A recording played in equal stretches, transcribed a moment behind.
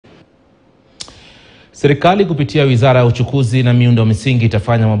Serikali kupitia Wizara ya Uchukuzi na Miundo Misingi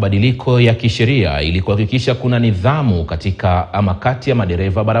itafanya mabadiliko ya kisheria ili kuhakikisha kuna nidhamu kati ya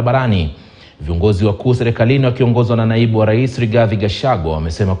madereva barabarani. Viongozi wakuu serikalini wakiongozwa na Naibu wa Rais Rigathi Gachagua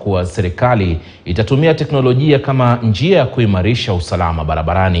wamesema kuwa serikali itatumia teknolojia kama njia ya kuimarisha usalama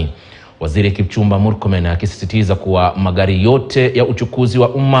barabarani. Waziri Kipchumba Murkomen akisisitiza kuwa magari yote ya uchukuzi wa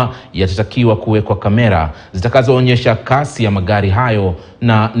umma yatatakiwa kuwekwa kamera zitakazoonyesha kasi ya magari hayo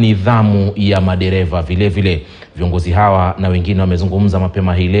na nidhamu ya madereva vile. Viongozi hawa na wengine wamezungumza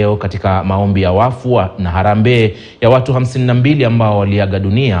mapema hii leo katika maombi ya wafu na harambee ya watu 52 ambao waliaga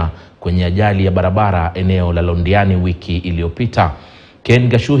dunia kwenye ajali ya barabara eneo la Londiani wiki iliyopita. Ken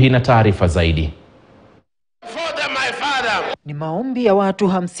Gashuhi na taarifa zaidi. Ni maombi ya watu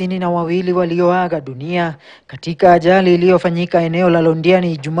 52 walioaga dunia katika ajali iliyofanyika eneo la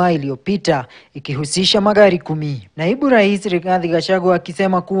Londiani Ijumaa iliyopita ikihusisha magari 10. Naibu Rais Rigathi Gachagua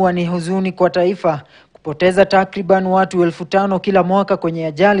akisema kuwa ni huzuni kwa taifa kupoteza takriban watu 5,000 kila mwaka kwenye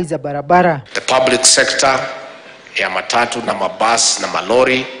ajali za barabara. The public sector ya matatu na mabus na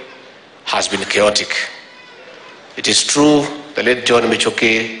malori has been chaotic. It is true the late John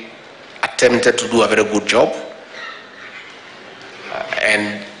Michoke attempted to do a very good job.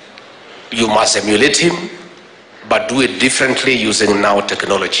 And you must emulate him, but do it differently using now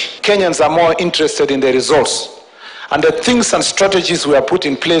technology. Kenyans are more interested in the results. And the things and strategies we have put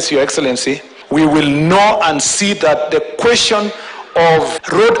in place, Your Excellency, we will know and see that the question of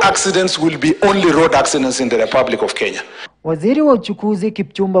road accidents will be only road accidents in the Republic of Kenya. Waziri wa Uchukuzi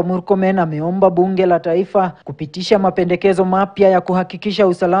Kipchumba Murkomen ameomba bunge la taifa kupitisha mapendekezo mapya ya kuhakikisha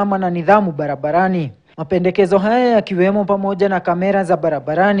usalama na nidhamu barabarani. Mapendekezo haya yakiwemo pamoja na kamera za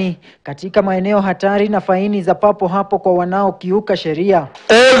barabarani katika maeneo hatari na faini za papo hapo kwa wanaokiuka sheria.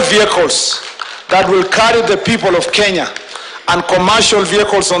 All vehicles that will carry the people of Kenya and commercial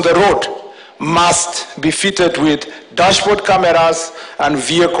vehicles on the road must be fitted with dashboard cameras and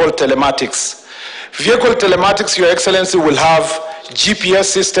vehicle telematics. Vehicle telematics, Your Excellency, will have GPS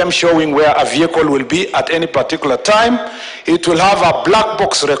system showing where a vehicle will be at any particular time. It will have a black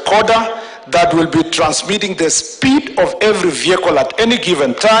box recorder that will be transmitting the speed of every vehicle at any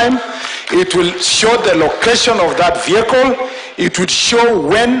given time. It will show the location of that vehicle. It will show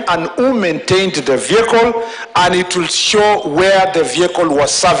when and who maintained the vehicle, and it will show where the vehicle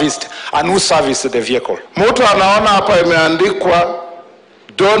was serviced and who serviced the vehicle. Mtu anaona hapa imeandikwa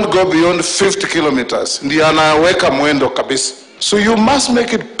don't go beyond 50 kilometers. Ndiye anaweka mwendo kabisa. So you must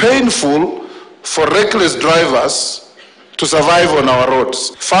make it painful for reckless drivers to survive on our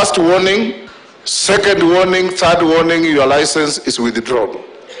roads. First warning, second warning, third warning, your license is withdrawn.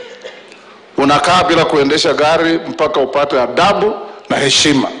 Unakaa bila kuendesha gari mpaka upate adabu na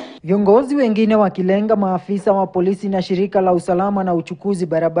heshima. Viongozi wengine wakilenga maafisa wa polisi na shirika la usalama na uchukuzi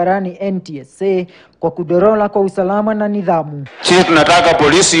barabarani NTSA kwa kudorola kwa usalama na nidhamu. Sisi tunataka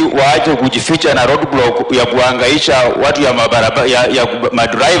polisi waache kujificha na roadblock ya kuhangaisha watu ya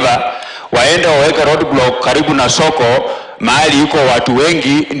madriver, waende waweke roadblock karibu na soko mahali yuko watu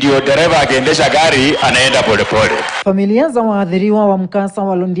wengi, ndio dereva akiendesha gari anaenda polepole. Familia za waathiriwa wa mkasa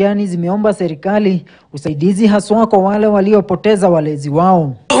wa Londiani zimeomba serikali usaidizi haswa kwa wale waliopoteza walezi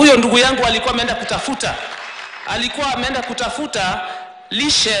wao. Huyo ndugu yangu alikuwa ameenda kutafuta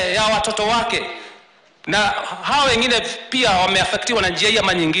lishe ya watoto wake, na hao wengine pia wameafektiwa na njia hii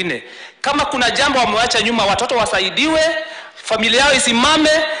ama nyingine. Kama kuna jambo wameacha nyuma, watoto wasaidiwe, familia yao isimame,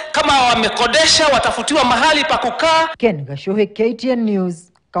 kama wamekodesha watafutiwa mahali pa kukaa. Ken Gashuhi, KTN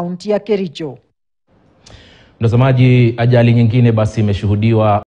News, kaunti ya Kericho. Mtazamaji, ajali nyingine basi imeshuhudiwa